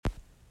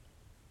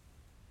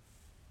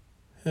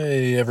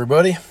Hey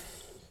everybody,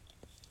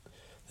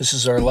 this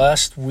is our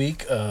last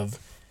week of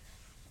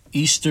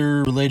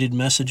Easter related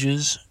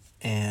messages,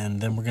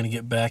 and then we're going to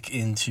get back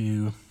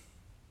into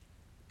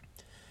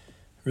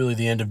really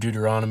the end of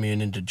Deuteronomy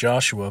and into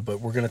Joshua, but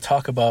we're going to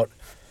talk about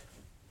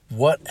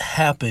what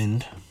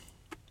happened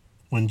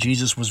when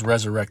Jesus was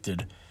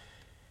resurrected.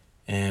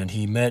 And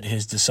he met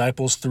his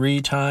disciples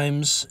 3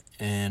 times,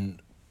 and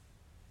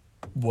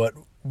what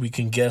we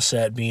can guess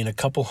at being a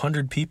couple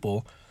hundred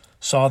people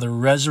saw the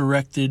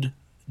resurrected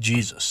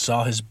Jesus,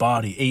 saw his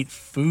body, ate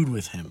food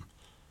with him,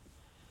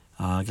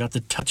 got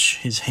to touch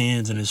his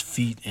hands and his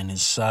feet and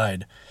his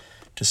side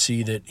to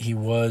see that he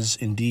was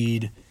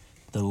indeed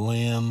the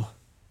Lamb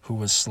who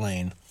was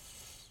slain.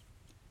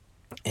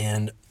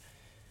 And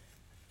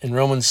in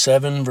Romans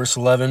 7, verse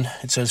 11,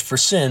 it says, "For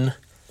sin,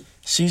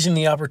 seizing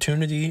the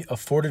opportunity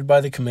afforded by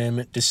the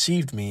commandment,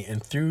 deceived me,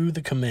 and through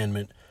the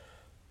commandment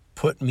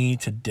put me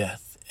to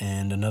death."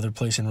 And another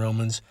place in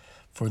Romans,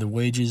 "For the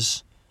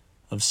wages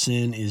of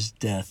sin is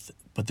death,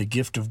 but the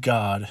gift of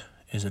God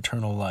is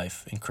eternal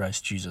life in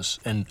Christ Jesus."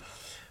 And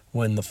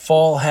when the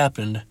fall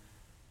happened,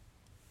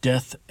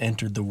 death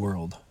entered the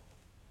world.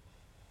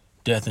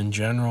 Death in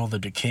general, the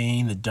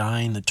decaying, the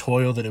dying, the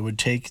toil that it would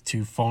take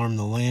to farm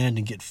the land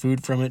and get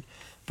food from it,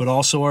 but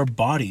also our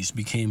bodies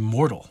became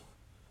mortal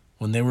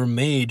when they were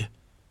made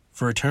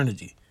for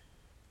eternity.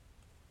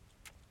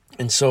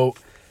 And so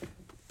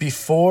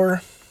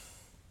before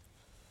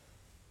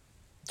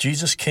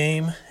Jesus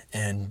came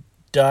and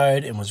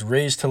died and was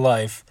raised to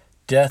life,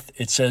 death,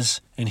 it says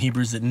in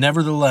Hebrews that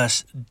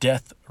nevertheless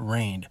death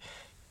reigned.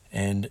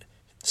 And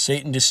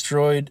Jesus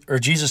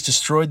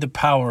destroyed the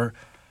power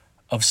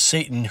of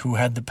Satan, who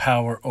had the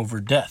power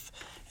over death.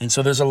 And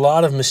so there's a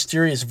lot of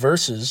mysterious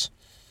verses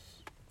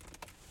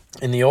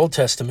in the Old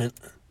Testament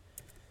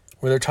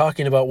where they're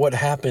talking about what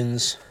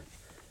happens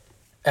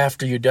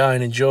after you die.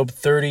 And in Job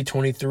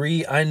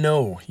 30:23, "I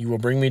know you will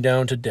bring me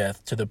down to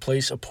death, to the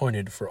place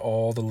appointed for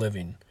all the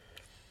living."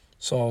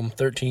 Psalm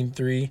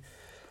 13:3,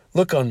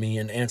 "Look on me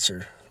and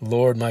answer,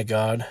 Lord my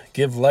God,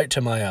 give light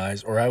to my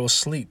eyes, or I will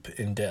sleep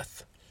in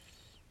death."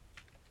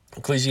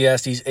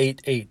 Ecclesiastes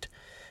 8:8,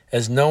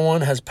 "As no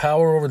one has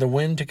power over the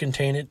wind to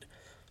contain it,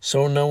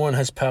 so no one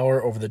has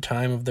power over the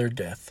time of their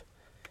death."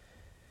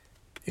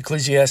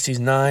 Ecclesiastes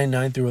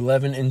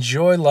 9:9-11,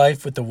 "Enjoy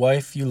life with the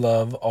wife you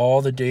love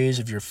all the days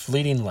of your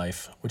fleeting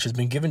life, which has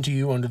been given to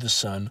you under the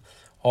sun,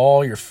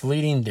 all your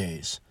fleeting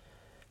days.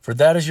 For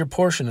that is your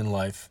portion in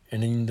life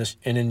and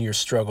in your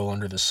struggle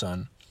under the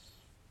sun.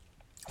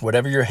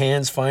 Whatever your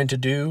hands find to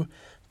do,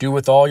 do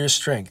with all your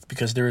strength,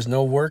 because there is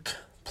no work,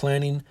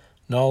 planning,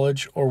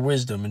 knowledge, or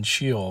wisdom in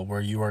Sheol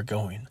where you are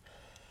going."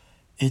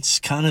 It's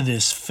kind of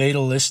this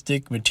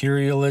fatalistic,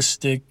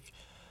 materialistic,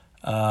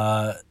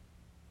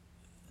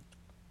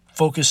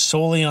 focus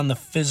solely on the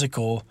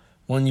physical.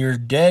 When you're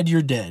dead,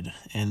 you're dead.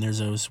 And there's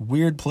this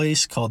weird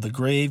place called the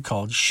grave,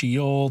 called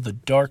Sheol, the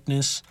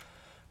darkness,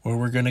 where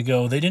we're going to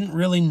go. They didn't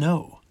really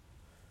know.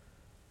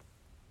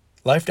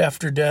 Life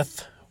after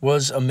death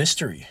was a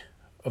mystery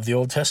of the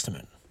Old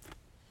Testament.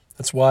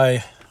 That's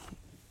why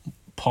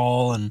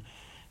Paul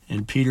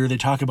and Peter, they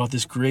talk about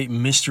this great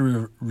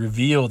mystery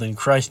revealed in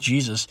Christ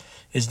Jesus,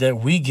 is that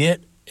we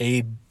get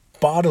a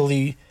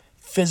bodily,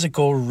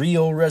 physical,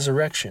 real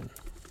resurrection.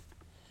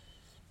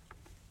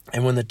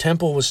 And when the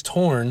temple was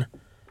torn,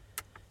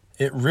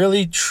 it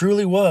really,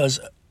 truly was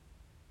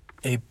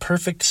a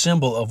perfect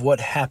symbol of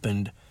what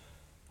happened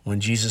when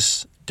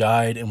Jesus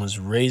died and was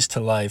raised to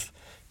life.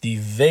 The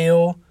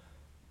veil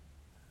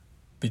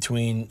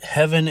between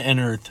heaven and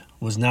earth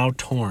was now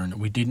torn.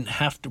 We don't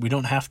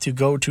have to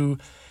go to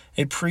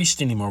a priest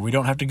anymore. We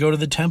don't have to go to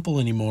the temple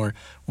anymore.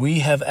 We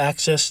have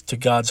access to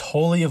God's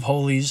Holy of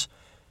Holies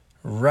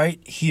right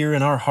here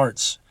in our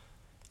hearts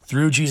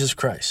through Jesus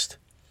Christ.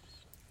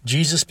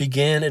 Jesus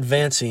began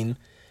advancing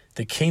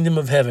the kingdom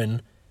of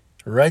heaven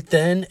right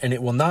then, and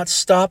it will not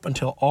stop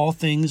until all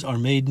things are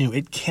made new.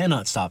 It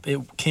cannot stop.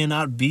 It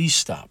cannot be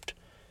stopped.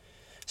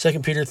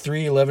 2 Peter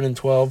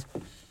 3:11-12,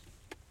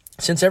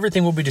 "Since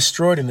everything will be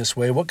destroyed in this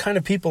way, what kind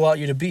of people ought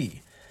you to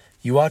be?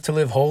 You ought to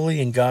live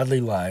holy and godly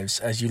lives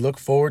as you look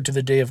forward to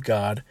the day of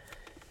God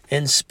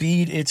and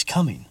speed its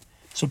coming."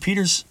 So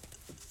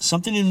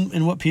something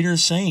in what Peter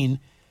is saying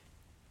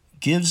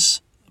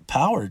gives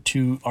power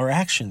to our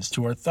actions,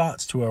 to our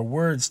thoughts, to our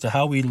words, to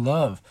how we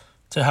love,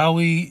 to how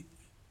we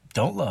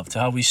don't love, to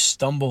how we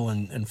stumble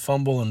and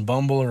fumble and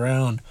bumble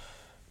around.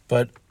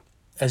 But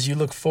as you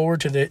look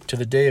forward to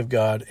the day of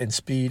God and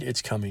speed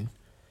its coming.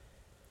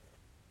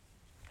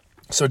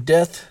 So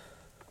death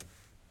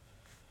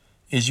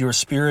is your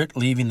spirit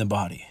leaving the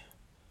body.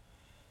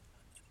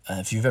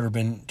 If you've ever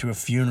been to a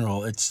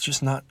funeral, it's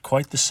just not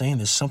quite the same.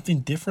 There's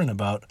something different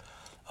about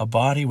a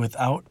body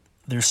without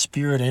their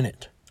spirit in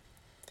it.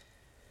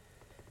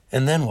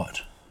 And then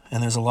what?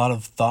 And there's a lot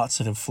of thoughts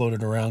that have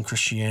floated around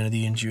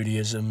Christianity and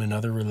Judaism and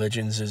other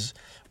religions is,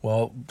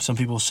 well, some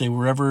people say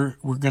we're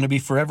going to be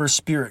forever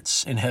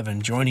spirits in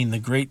heaven, joining the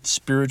great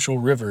spiritual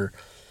river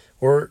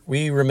or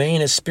we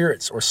remain as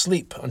spirits or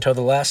sleep until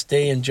the last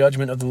day and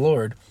judgment of the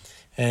Lord.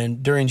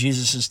 And during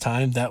Jesus'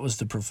 time, that was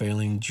the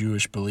prevailing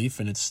Jewish belief,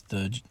 and it's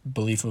the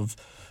belief of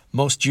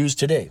most Jews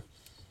today.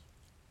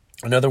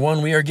 Another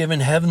one, we are given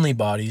heavenly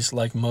bodies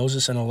like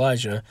Moses and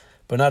Elijah,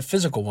 but not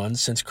physical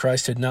ones, since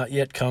Christ had not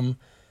yet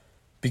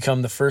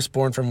become the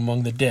firstborn from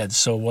among the dead.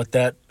 So what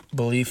that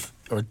belief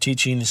or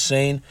teaching is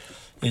saying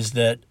is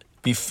that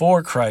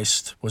before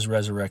Christ was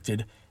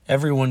resurrected,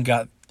 everyone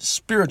got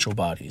spiritual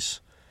bodies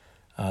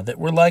that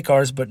were like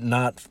ours, but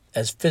not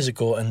as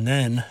physical. And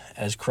then,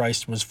 as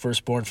Christ was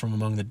firstborn from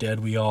among the dead,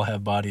 we all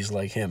have bodies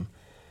like him.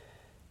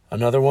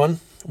 Another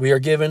one, we are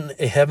given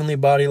a heavenly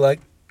body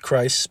like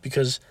Christ's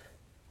because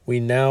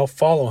we now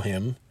follow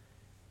him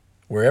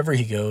wherever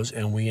he goes,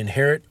 and we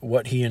inherit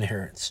what he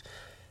inherits.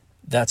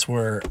 That's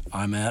where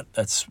I'm at.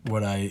 That's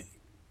what I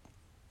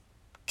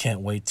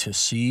can't wait to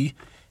see.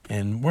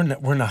 And we're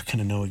not going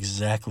to know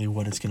exactly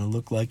what it's going to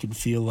look like and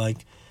feel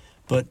like,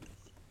 but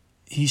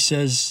he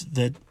says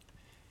that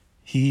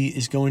he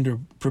is going to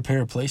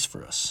prepare a place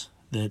for us,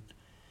 that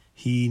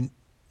he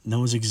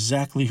knows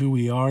exactly who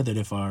we are, that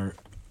if our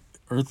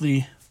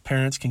earthly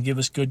parents can give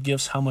us good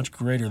gifts, how much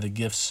greater the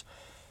gifts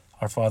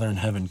our Father in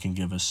heaven can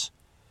give us.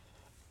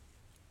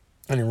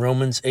 And in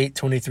Romans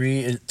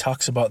 8:23, it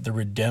talks about the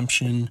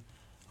redemption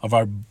of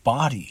our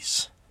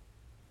bodies.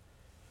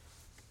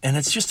 And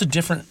it's just a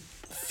different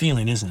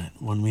feeling, isn't it?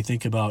 When we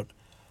think about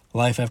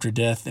life after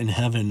death in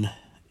heaven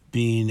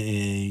being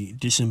a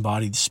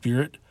disembodied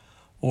spirit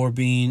or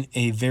being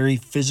a very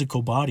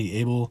physical body,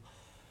 able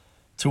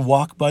to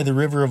walk by the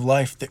river of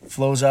life that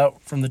flows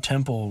out from the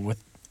temple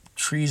with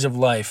trees of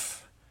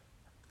life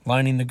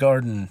lining the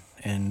garden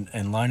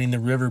and lining the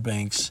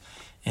riverbanks,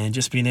 and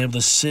just being able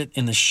to sit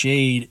in the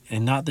shade,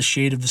 and not the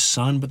shade of the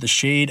sun, but the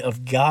shade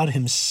of God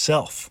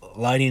himself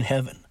lighting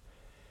heaven.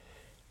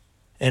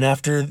 And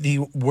after the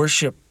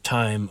worship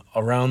time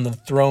around the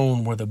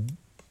throne where the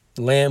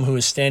Lamb who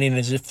is standing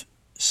as if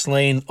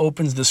slain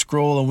opens the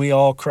scroll and we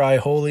all cry,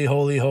 holy,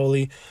 holy,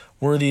 holy,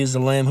 worthy is the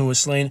Lamb who was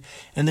slain.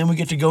 And then we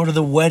get to go to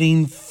the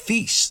wedding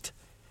feast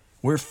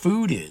where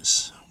food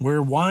is,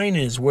 where wine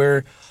is,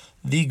 where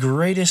the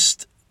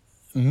greatest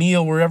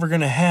meal we're ever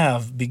going to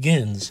have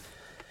begins.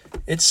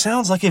 It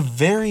sounds like a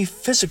very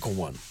physical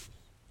one.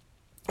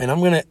 And I'm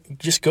going to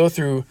just go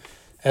through,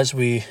 as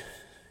we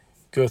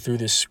go through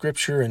this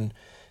scripture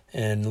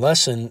and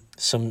lesson,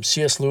 some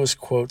C.S. Lewis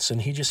quotes,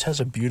 and he just has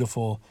a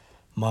beautiful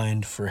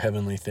mind for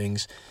heavenly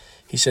things.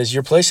 He says,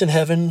 "Your place in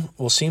heaven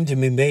will seem to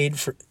be made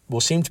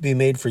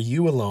for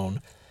you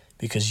alone,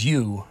 because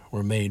you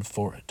were made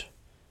for it.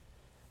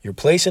 Your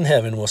place in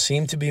heaven will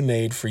seem to be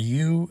made for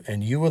you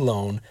and you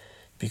alone,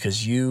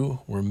 because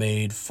you were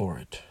made for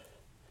it."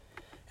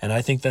 And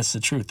I think that's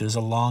the truth. There's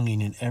a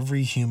longing in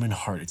every human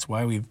heart. It's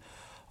why we've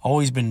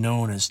always been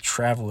known as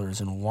travelers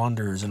and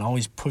wanderers and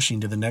always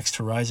pushing to the next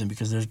horizon,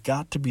 because there's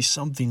got to be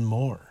something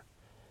more.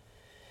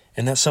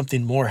 And that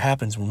something more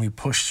happens when we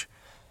push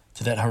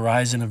to that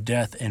horizon of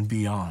death and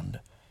beyond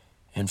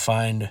and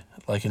find,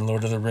 like in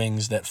Lord of the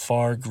Rings, that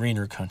far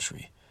greener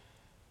country.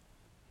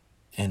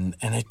 And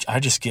I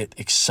just get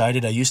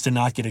excited. I used to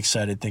not get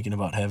excited thinking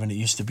about heaven. It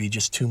used to be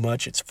just too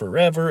much. It's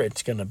forever.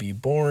 It's going to be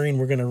boring.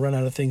 We're going to run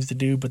out of things to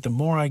do. But the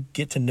more I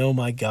get to know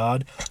my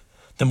God,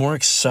 the more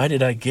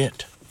excited I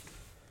get.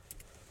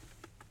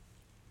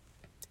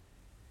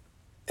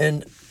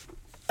 And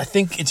I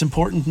think it's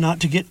important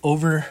not to get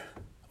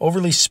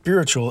overly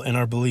spiritual in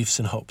our beliefs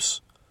and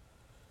hopes.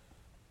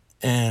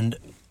 And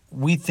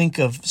we think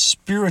of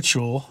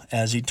spiritual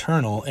as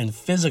eternal and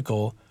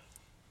physical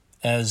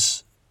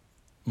as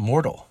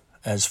mortal,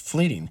 as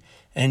fleeting.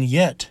 And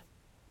yet,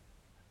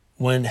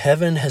 when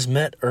heaven has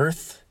met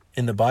earth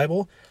in the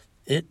Bible,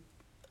 it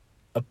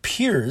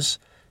appears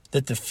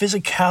that the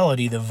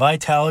physicality, the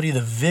vitality,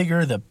 the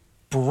vigor, the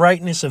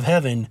brightness of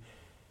heaven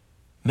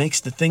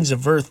makes the things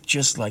of earth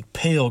just like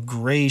pale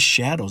gray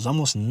shadows,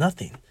 almost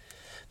nothing.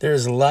 There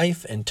is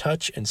life and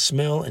touch and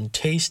smell and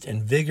taste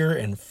and vigor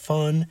and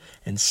fun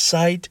and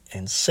sight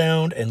and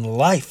sound and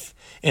life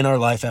in our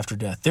life after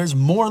death. There's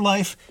more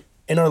life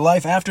in our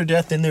life after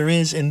death than there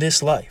is in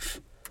this life.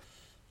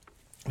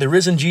 The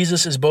risen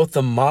Jesus is both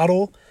the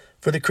model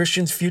for the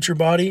Christian's future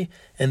body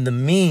and the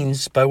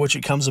means by which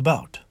it comes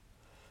about.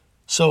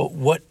 So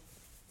what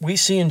we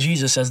see in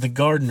Jesus as the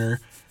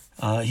gardener,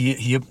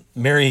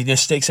 Mary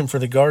mistakes him for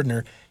the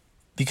gardener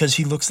because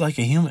he looks like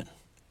a human.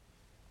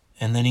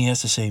 And then he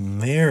has to say,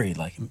 "Mary,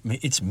 like,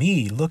 it's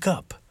me, look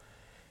up."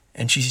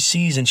 And she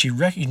sees and she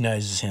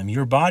recognizes him.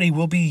 Your body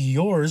will be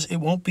yours. It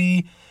won't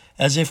be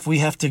as if we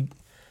have to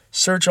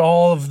search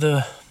all of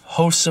the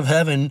hosts of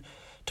heaven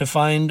to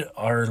find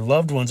our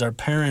loved ones, our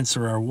parents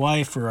or our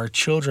wife or our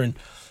children,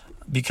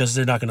 because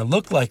they're not going to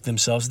look like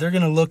themselves. They're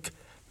going to look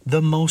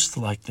the most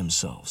like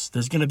themselves.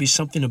 There's going to be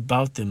something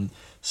about them,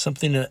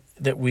 something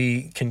that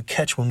we can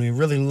catch when we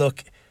really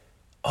look.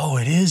 Oh,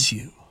 it is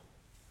you.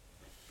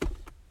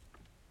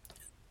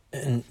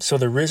 And so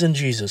the risen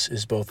Jesus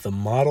is both the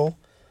model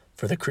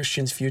for the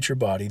Christian's future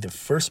body, the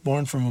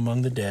firstborn from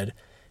among the dead,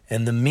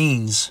 and the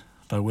means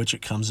by which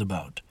it comes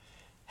about.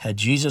 Had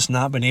Jesus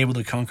not been able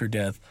to conquer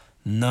death,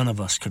 none of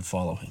us could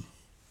follow him.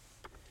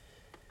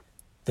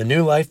 The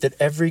new life that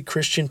every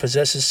Christian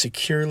possesses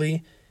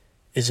securely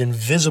is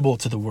invisible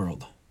to the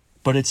world,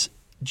 but it's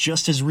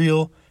just as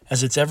real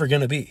as it's ever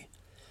going to be.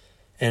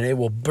 And it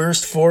will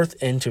burst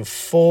forth into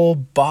full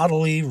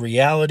bodily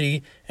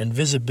reality and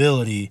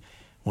visibility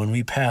when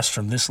we pass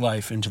from this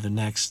life into the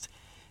next.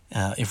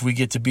 If we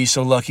get to be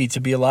so lucky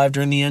to be alive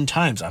during the end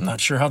times. I'm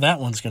not sure how that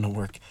one's going to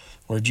work,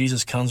 where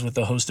Jesus comes with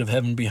the host of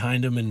heaven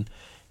behind him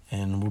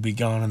and will be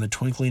gone in the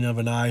twinkling of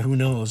an eye. Who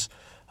knows?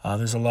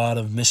 There's a lot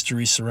of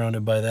mystery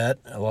surrounded by that,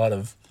 a lot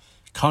of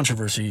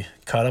controversy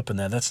caught up in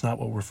that. That's not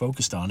what we're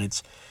focused on.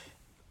 It's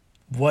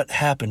what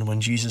happened when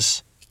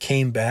Jesus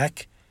came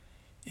back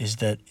is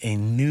that a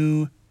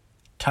new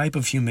type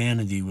of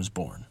humanity was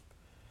born.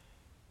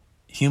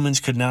 Humans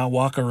could now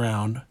walk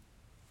around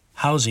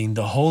housing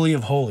the Holy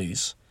of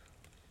Holies,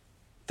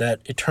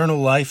 that eternal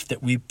life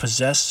that we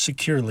possess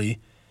securely,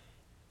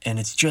 and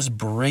it's just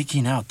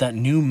breaking out. That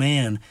new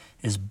man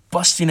is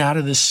busting out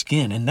of the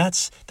skin, and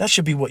that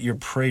should be what your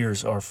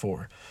prayers are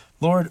for.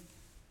 Lord,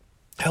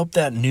 help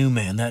that new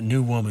man, that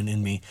new woman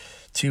in me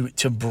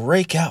to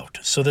break out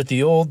so that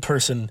the old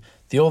person,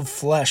 the old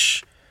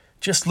flesh,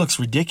 just looks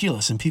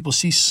ridiculous and people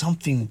see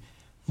something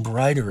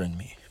brighter in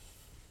me.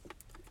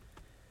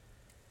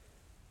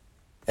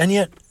 And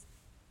yet,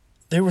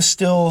 there was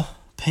still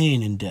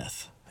pain in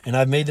death. And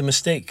I've made the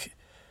mistake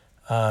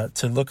to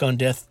look on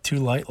death too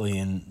lightly.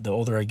 And the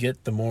older I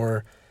get, the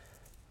more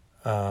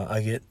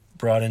I get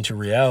brought into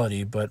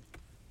reality. But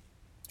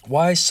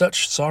why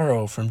such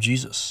sorrow from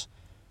Jesus?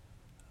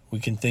 We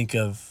can think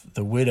of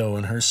the widow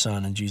and her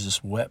son, and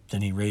Jesus wept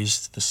and he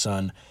raised the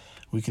son.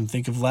 We can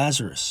think of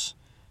Lazarus.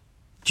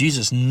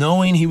 Jesus,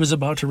 knowing he was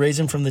about to raise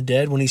him from the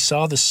dead, when he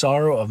saw the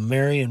sorrow of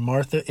Mary and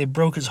Martha, it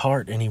broke his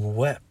heart and he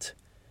wept.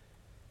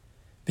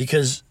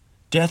 Because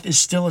death is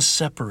still a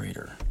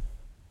separator.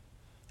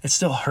 It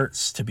still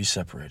hurts to be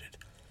separated.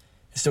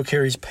 It still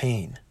carries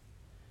pain.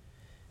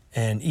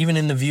 And even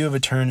in the view of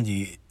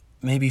eternity,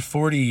 maybe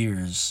 40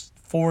 years,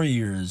 4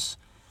 years,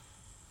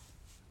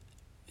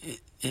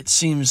 it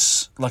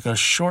seems like a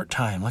short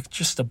time, like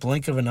just a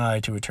blink of an eye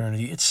to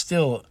eternity. It's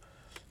still,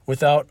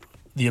 without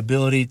the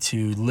ability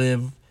to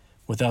live,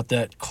 without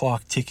that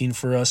clock ticking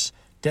for us,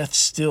 death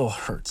still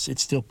hurts. It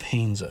still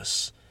pains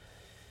us.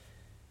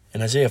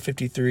 In Isaiah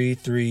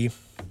 53:3,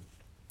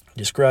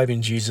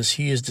 describing Jesus,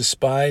 he is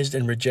despised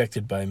and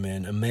rejected by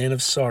men, a man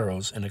of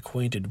sorrows and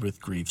acquainted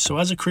with grief. So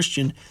as a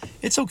Christian,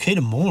 it's okay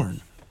to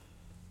mourn.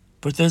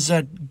 But there's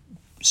that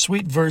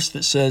sweet verse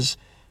that says,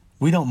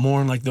 we don't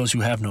mourn like those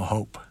who have no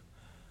hope.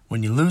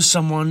 When you lose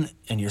someone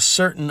and you're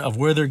certain of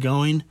where they're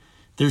going,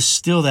 there's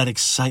still that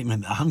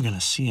excitement. I'm going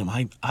to see him.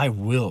 I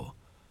will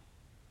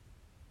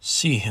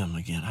see him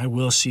again. I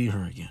will see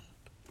her again.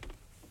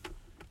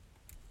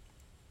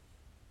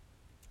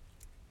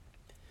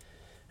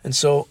 And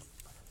so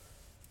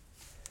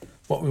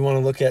what we want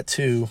to look at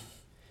too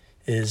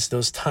is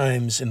those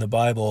times in the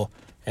Bible,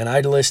 and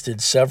I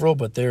listed several,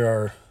 but there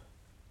are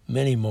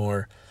many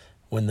more,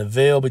 when the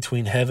veil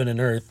between heaven and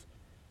earth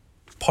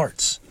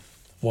parts.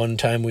 One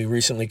time we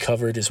recently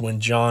covered is when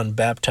John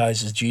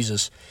baptizes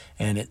Jesus,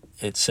 and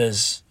it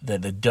says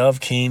that the dove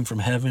came from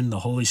heaven, the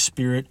Holy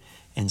Spirit,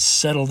 and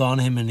settled on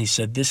him, and he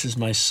said, "This is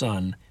my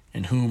son,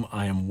 in whom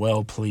I am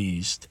well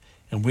pleased."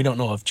 And we don't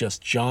know if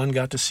just John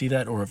got to see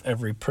that, or if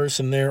every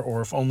person there,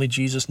 or if only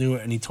Jesus knew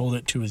it and he told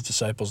it to his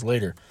disciples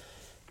later.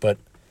 But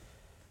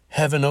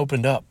heaven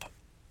opened up,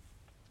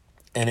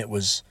 and it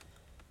was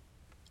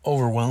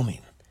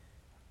overwhelming.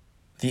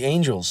 The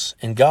angels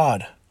and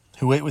God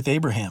who ate with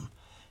Abraham,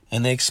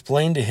 and they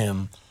explained to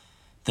him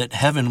that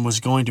heaven was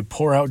going to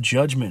pour out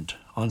judgment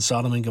on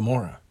Sodom and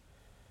Gomorrah.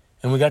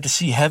 And we got to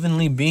see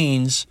heavenly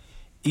beings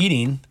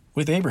eating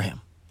with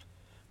Abraham.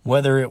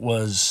 Whether it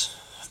was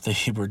they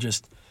were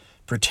just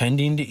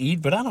pretending to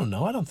eat, but I don't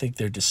know. I don't think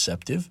they're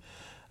deceptive.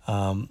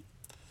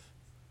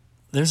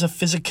 There's a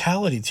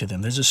physicality to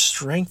them. There's a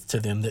strength to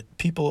them that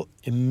people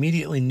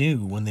immediately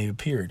knew when they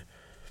appeared.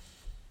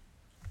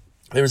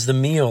 There was the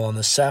meal on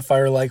the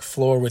sapphire-like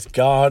floor with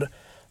God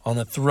on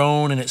the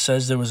throne, and it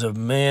says there was a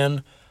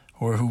man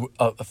or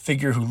a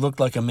figure who looked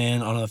like a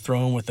man on a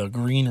throne with a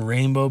green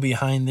rainbow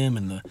behind them,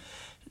 and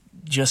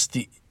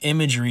the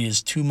imagery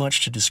is too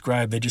much to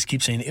describe. They just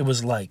keep saying it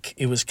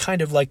was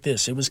kind of like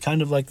this, it was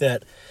kind of like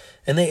that.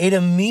 And they ate a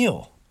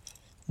meal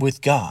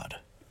with God.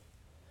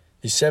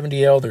 The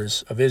 70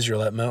 elders of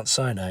Israel at Mount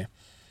Sinai.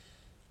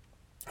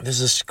 This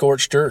is a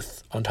scorched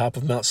earth on top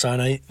of Mount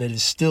Sinai that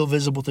is still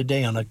visible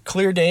today. On a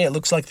clear day, it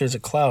looks like there's a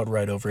cloud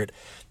right over it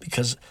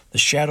because the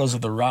shadows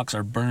of the rocks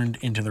are burned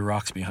into the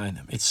rocks behind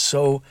them. It's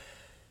so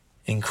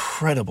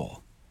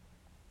incredible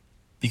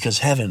because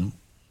heaven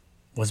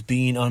was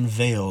being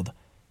unveiled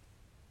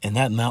and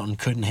that mountain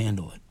couldn't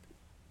handle it.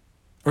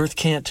 Earth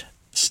can't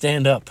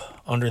stand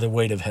up under the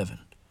weight of heaven.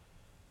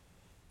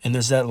 And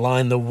there's that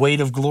line, the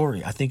weight of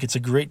glory. I think it's a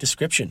great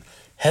description.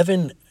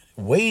 Heaven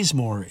weighs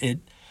more. It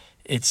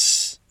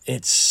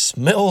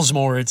smells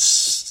more. It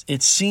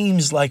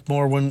seems like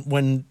more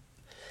when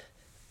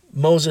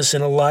Moses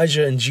and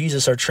Elijah and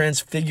Jesus are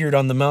transfigured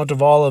on the Mount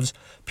of Olives.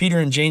 Peter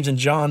and James and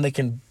John, they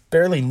can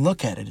barely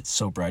look at it. It's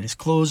so bright. His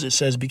clothes, it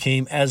says,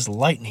 became as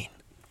lightning.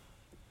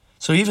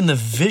 So even the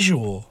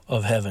visual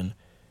of heaven,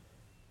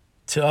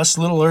 to us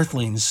little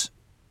earthlings,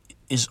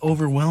 is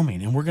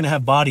overwhelming. And we're going to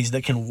have bodies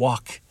that can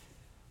walk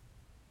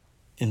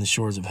in the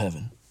shores of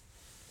heaven.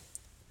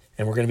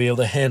 And we're going to be able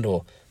to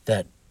handle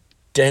that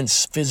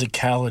dense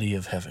physicality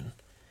of heaven.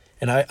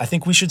 And I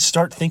think we should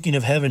start thinking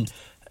of heaven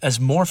as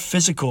more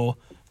physical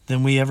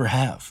than we ever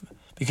have,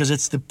 because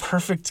it's the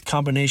perfect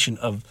combination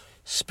of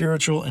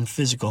spiritual and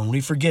physical. And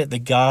we forget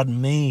that God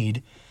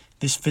made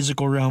this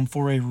physical realm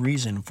for a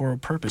reason, for a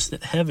purpose,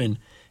 that heaven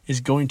is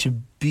going to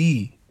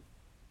be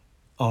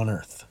on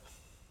earth.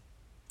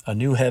 A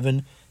new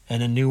heaven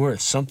and a new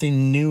earth.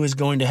 Something new is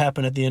going to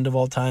happen at the end of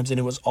all times. And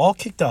it was all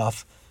kicked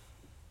off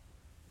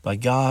by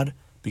God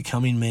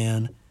becoming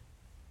man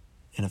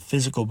in a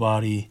physical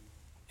body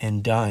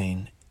and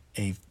dying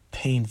a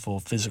painful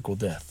physical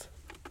death.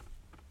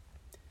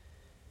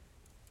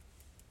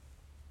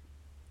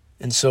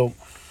 And so,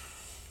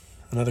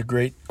 another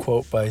great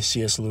quote by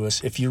C.S.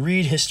 Lewis: if you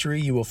read history,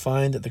 you will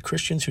find that the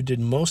Christians who did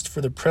most for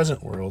the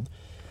present world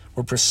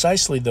were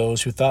precisely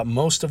those who thought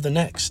most of the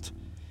next.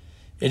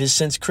 It is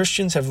since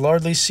Christians have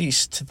largely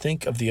ceased to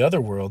think of the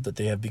other world that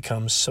they have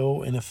become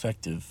so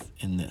ineffective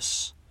in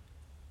this.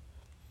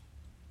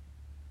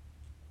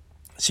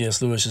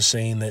 C.S. Lewis is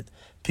saying that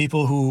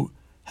people who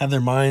have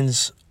their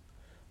minds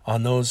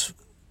on those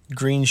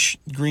green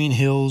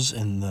hills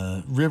and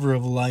the river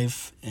of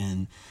life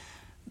and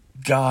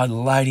God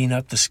lighting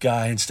up the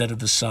sky instead of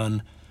the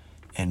sun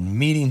and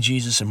meeting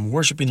Jesus and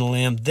worshiping the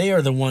Lamb, they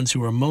are the ones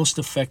who are most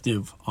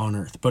effective on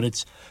earth. But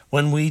it's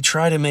when we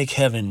try to make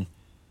heaven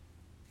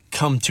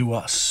come to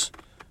us,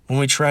 when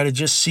we try to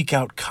just seek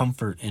out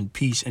comfort and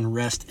peace and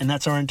rest, and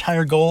that's our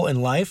entire goal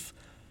in life,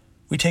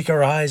 we take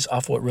our eyes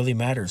off what really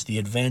matters, the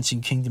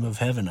advancing kingdom of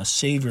heaven, a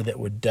Savior that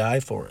would die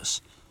for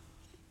us,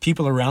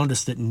 people around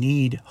us that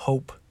need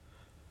hope.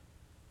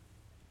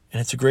 And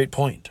it's a great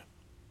point.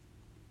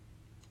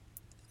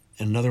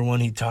 Another one,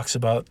 he talks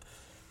about,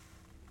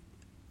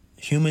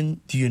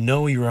 human, do you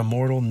know you're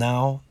immortal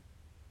now?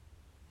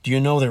 Do you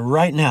know that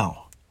right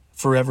now,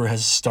 forever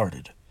has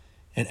started,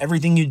 and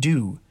everything you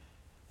do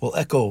will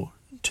echo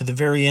to the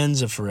very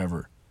ends of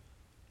forever,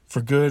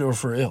 for good or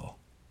for ill?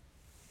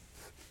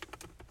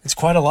 It's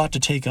quite a lot to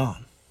take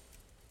on.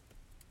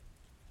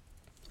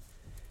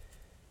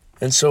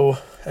 And so,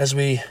 as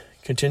we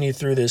continue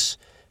through this,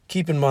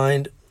 keep in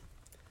mind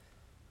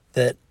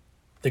that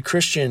the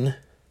Christian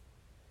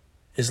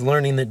is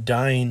learning that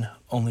dying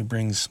only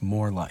brings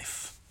more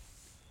life.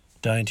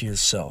 Dying to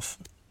yourself,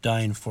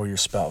 dying for your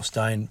spouse,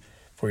 dying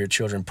for your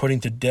children,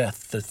 putting to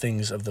death the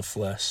things of the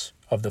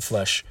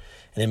flesh.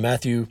 And in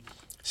Matthew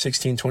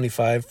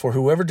 16:25, for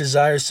whoever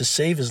desires to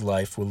save his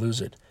life will lose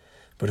it,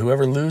 but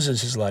whoever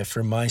loses his life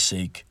for my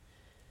sake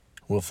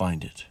will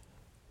find it.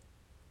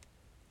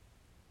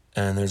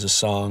 And there's a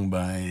song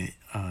by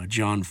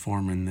John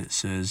Foreman that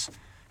says,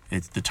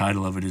 the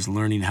title of it is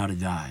Learning How to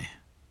Die.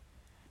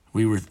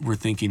 We're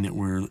thinking that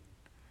we're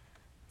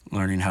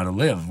learning how to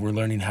live. We're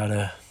learning how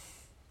to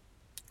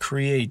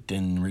create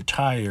and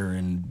retire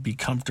and be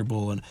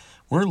comfortable. And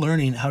we're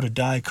learning how to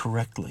die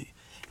correctly.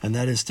 And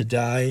that is to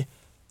die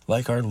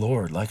like our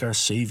Lord, like our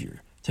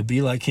Savior, to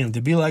be like him,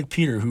 to be like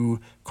Peter, who,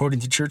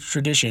 according to church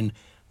tradition,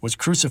 was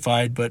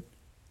crucified, but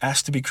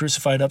asked to be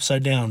crucified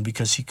upside down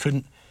because he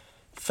couldn't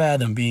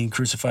fathom being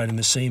crucified in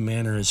the same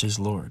manner as his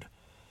Lord.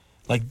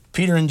 Like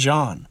Peter and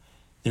John,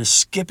 they're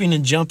skipping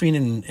and jumping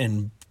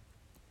and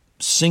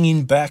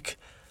singing back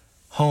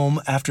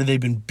home after they've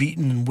been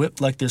beaten and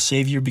whipped like their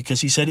Savior, because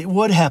he said it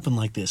would happen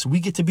like this. We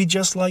get to be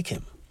just like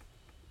him.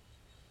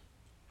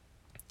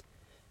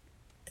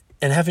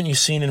 And haven't you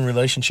seen in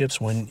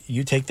relationships, when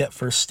you take that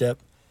first step,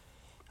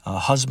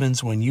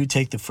 husbands, when you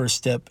take the first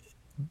step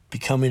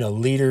becoming a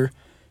leader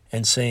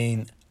and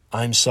saying,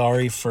 I'm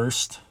sorry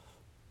first,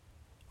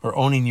 or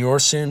owning your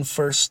sin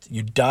first,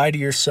 you die to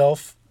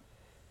yourself,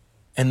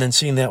 and then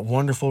seeing that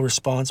wonderful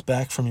response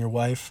back from your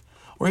wife,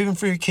 or even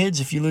for your kids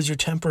if you lose your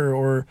temper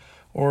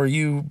or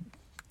you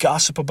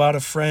gossip about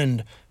a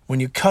friend, when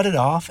you cut it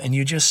off and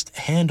you just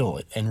handle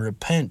it and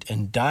repent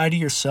and die to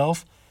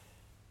yourself,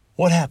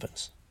 what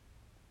happens?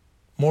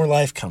 More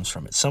life comes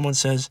from it. Someone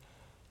says,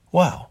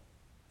 wow,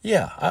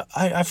 yeah,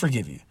 I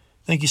forgive you.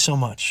 Thank you so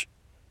much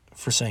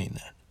for saying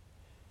that.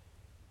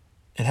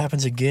 It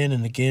happens again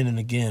and again and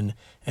again.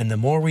 And the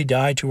more we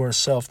die to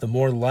ourselves, the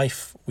more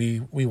life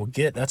we will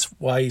get. That's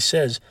why he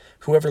says,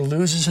 whoever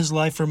loses his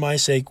life for my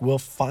sake will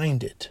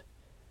find it.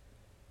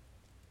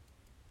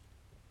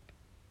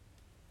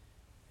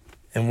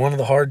 And one of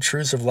the hard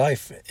truths of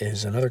life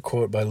is another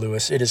quote by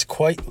Lewis: it is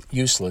quite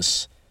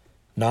useless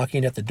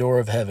knocking at the door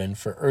of heaven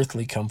for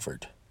earthly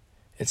comfort.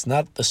 It's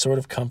not the sort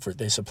of comfort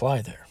they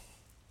supply there.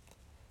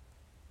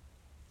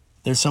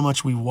 There's so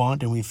much we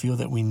want and we feel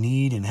that we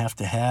need and have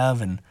to have,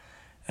 and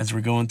as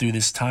we're going through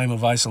this time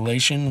of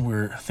isolation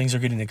where things are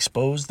getting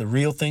exposed, the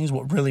real things,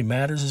 what really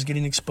matters, is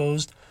getting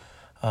exposed.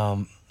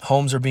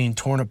 Homes are being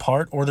torn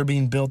apart or they're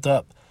being built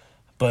up,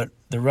 but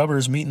the rubber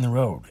is meeting the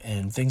road,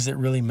 and things that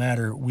really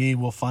matter, we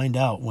will find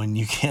out when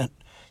you can't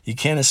You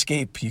can't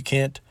escape. You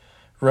can't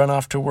run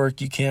off to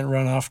work. You can't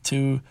run off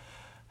to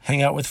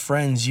hang out with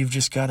friends. You've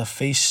just got to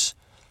face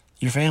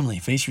your family,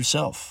 face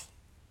yourself.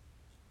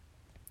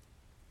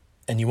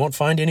 And you won't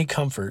find any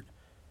comfort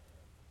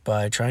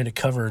by trying to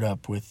cover it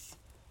up with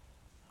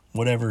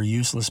whatever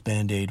useless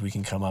Band-Aid we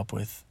can come up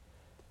with.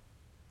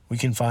 We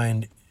can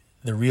find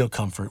the real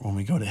comfort when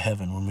we go to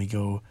heaven, when we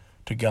go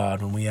to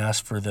God, when we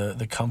ask for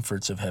the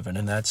comforts of heaven.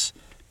 And that's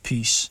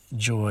peace,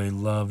 joy,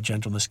 love,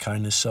 gentleness,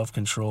 kindness,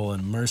 self-control,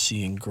 and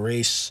mercy and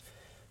grace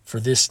for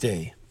this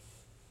day.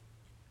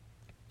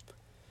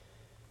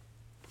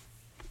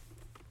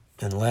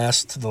 And the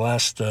last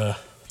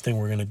thing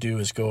we're going to do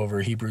is go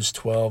over Hebrews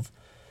 12,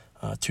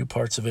 2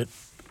 parts of it.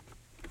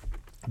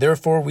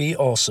 Therefore we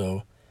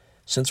also,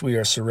 since we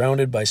are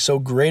surrounded by so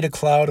great a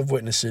cloud of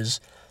witnesses,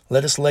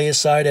 let us lay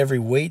aside every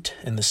weight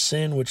and the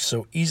sin which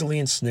so easily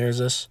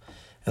ensnares us,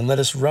 and let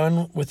us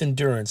run with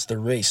endurance the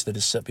race that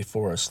is set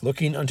before us,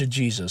 looking unto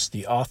Jesus,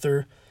 the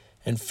author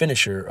and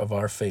finisher of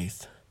our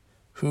faith,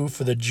 who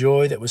for the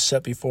joy that was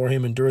set before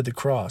him endured the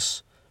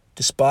cross,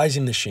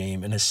 despising the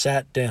shame, and has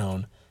sat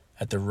down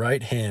at the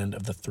right hand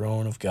of the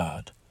throne of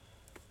God.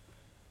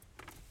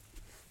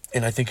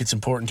 And I think it's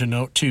important to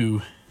note,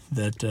 too,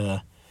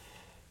 that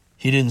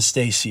he didn't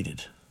stay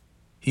seated.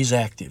 He's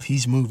active.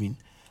 He's moving.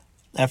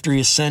 After he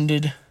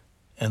ascended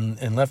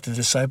and left the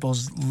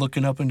disciples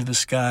looking up into the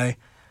sky,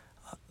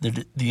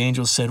 the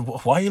angel said,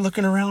 "Why are you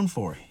looking around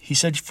for?" He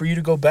said, "For you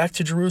to go back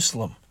to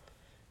Jerusalem.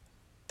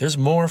 There's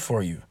more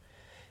for you."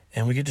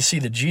 And we get to see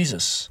that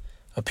Jesus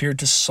appeared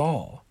to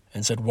Saul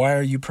and said, "Why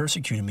are you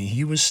persecuting me?"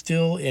 He was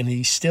still, and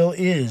he still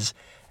is,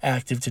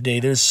 active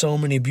today. There's so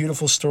many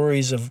beautiful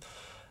stories of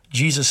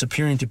Jesus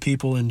appearing to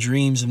people in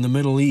dreams in the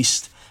Middle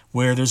East,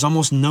 where there's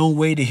almost no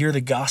way to hear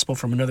the gospel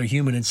from another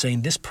human and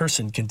saying, "This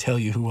person can tell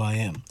you who I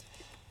am."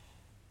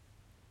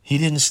 He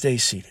didn't stay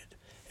seated.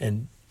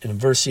 And in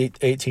verse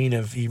 18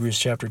 of Hebrews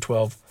chapter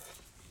 12,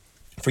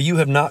 "For you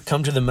have not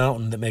come to the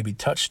mountain that may be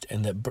touched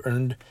and that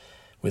burned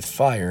with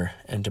fire,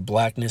 and to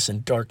blackness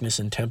and darkness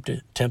and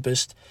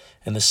tempest,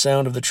 and the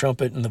sound of the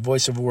trumpet and the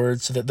voice of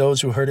words, so that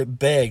those who heard it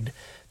begged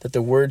that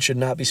the word should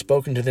not be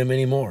spoken to them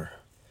any more.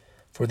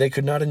 For they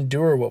could not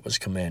endure what was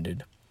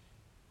commanded.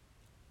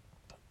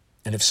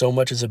 And if so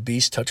much as a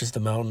beast touches the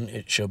mountain,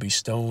 it shall be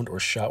stoned or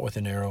shot with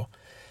an arrow.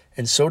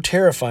 And so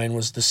terrifying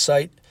was the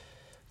sight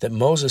that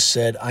Moses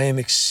said, I am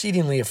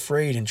exceedingly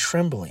afraid and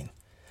trembling.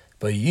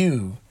 But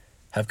you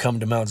have come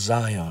to Mount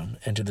Zion,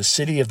 and to the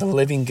city of the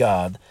living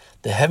God,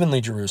 the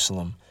heavenly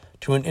Jerusalem,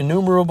 to an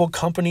innumerable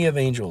company of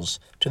angels,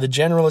 to the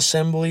general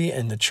assembly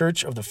and the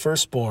church of the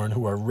firstborn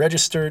who are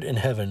registered in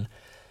heaven,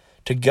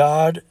 to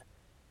God,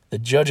 the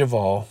judge of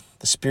all,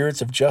 the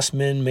spirits of just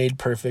men made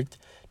perfect,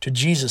 to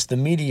Jesus, the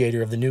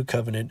mediator of the new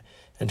covenant,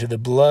 and to the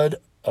blood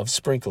of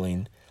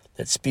sprinkling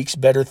that speaks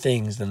better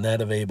things than that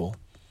of Abel.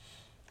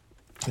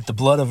 With the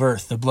blood of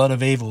earth, the blood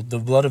of Abel, the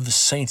blood of the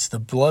saints, the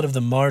blood of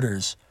the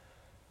martyrs,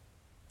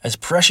 as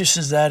precious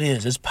as that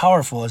is, as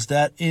powerful as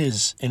that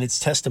is in its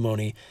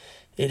testimony,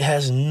 it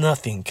has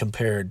nothing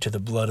compared to the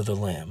blood of the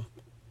Lamb.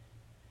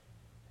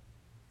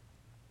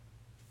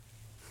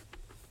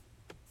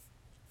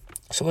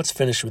 So let's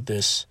finish with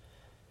this.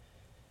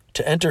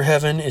 To enter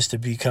heaven is to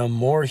become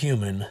more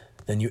human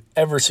than you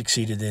ever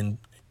succeeded in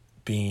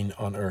being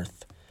on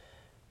earth.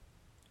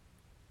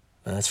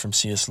 And that's from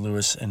C.S.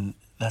 Lewis, and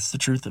that's the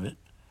truth of it.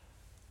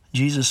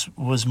 Jesus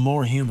was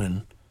more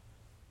human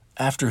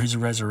after his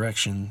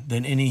resurrection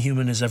than any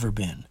human has ever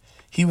been.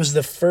 He was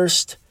the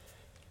first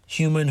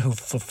human who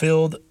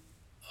fulfilled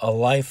a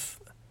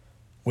life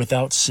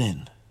without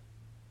sin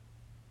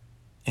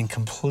and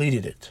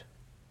completed it.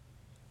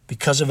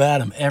 Because of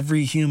Adam,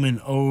 every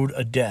human owed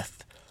a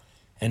death.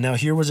 And now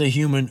here was a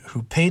human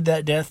who paid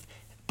that death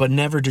but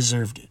never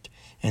deserved it.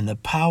 And the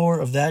power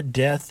of that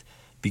death,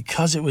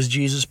 because it was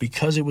Jesus,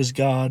 because it was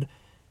God,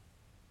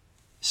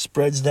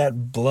 spreads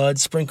that blood,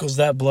 sprinkles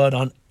that blood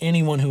on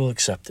anyone who will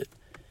accept it.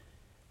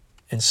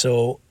 And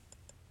so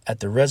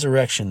at the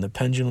resurrection, the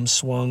pendulum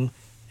swung,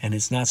 and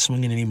it's not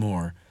swinging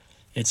anymore.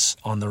 It's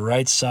on the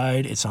right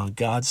side, it's on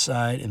God's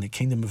side, and the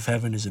kingdom of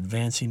heaven is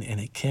advancing,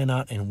 and it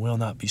cannot and will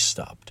not be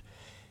stopped.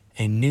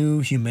 A new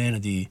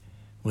humanity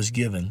was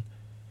given,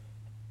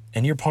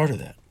 and you're part of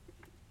that.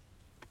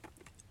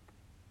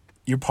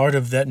 You're part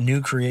of that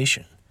new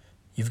creation.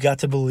 You've got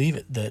to believe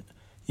it, that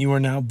you are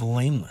now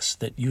blameless,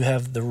 that you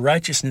have the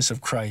righteousness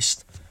of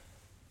Christ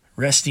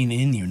resting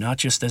in you, not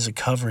just as a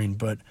covering,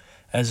 but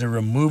as a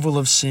removal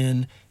of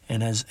sin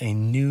and as a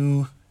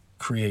new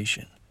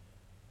creation.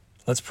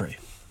 Let's pray.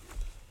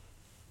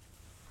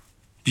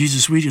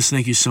 Jesus, we just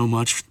thank you so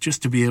much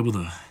just to be able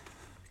to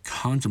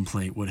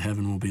contemplate what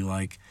heaven will be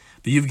like.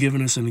 But you've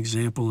given us an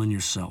example in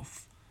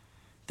yourself,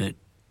 that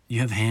you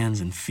have hands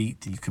and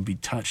feet, that you can be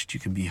touched, you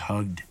can be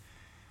hugged,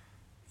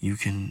 you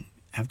can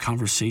have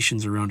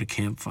conversations around a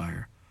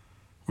campfire.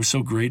 We're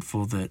so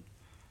grateful that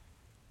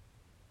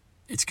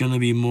it's going to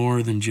be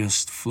more than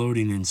just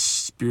floating in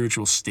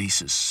spiritual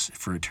stasis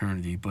for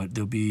eternity, but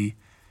there'll be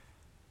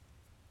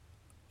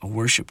a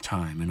worship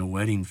time and a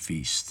wedding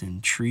feast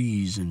and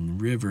trees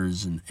and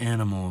rivers and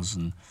animals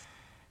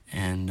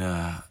and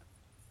a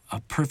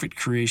perfect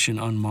creation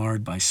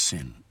unmarred by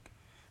sin.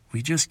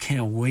 We just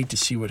can't wait to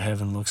see what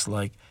heaven looks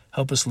like.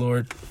 Help us,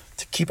 Lord,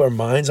 to keep our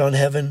minds on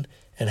heaven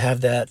and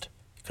have that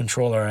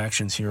control our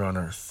actions here on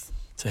earth,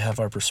 to have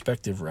our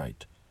perspective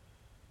right.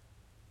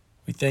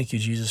 We thank you,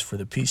 Jesus, for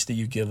the peace that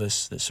you give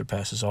us that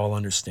surpasses all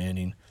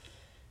understanding,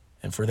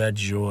 and for that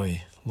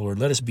joy. Lord,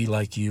 let us be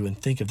like you and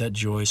think of that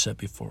joy set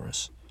before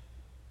us.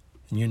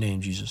 In your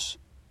name, Jesus,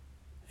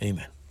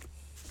 amen.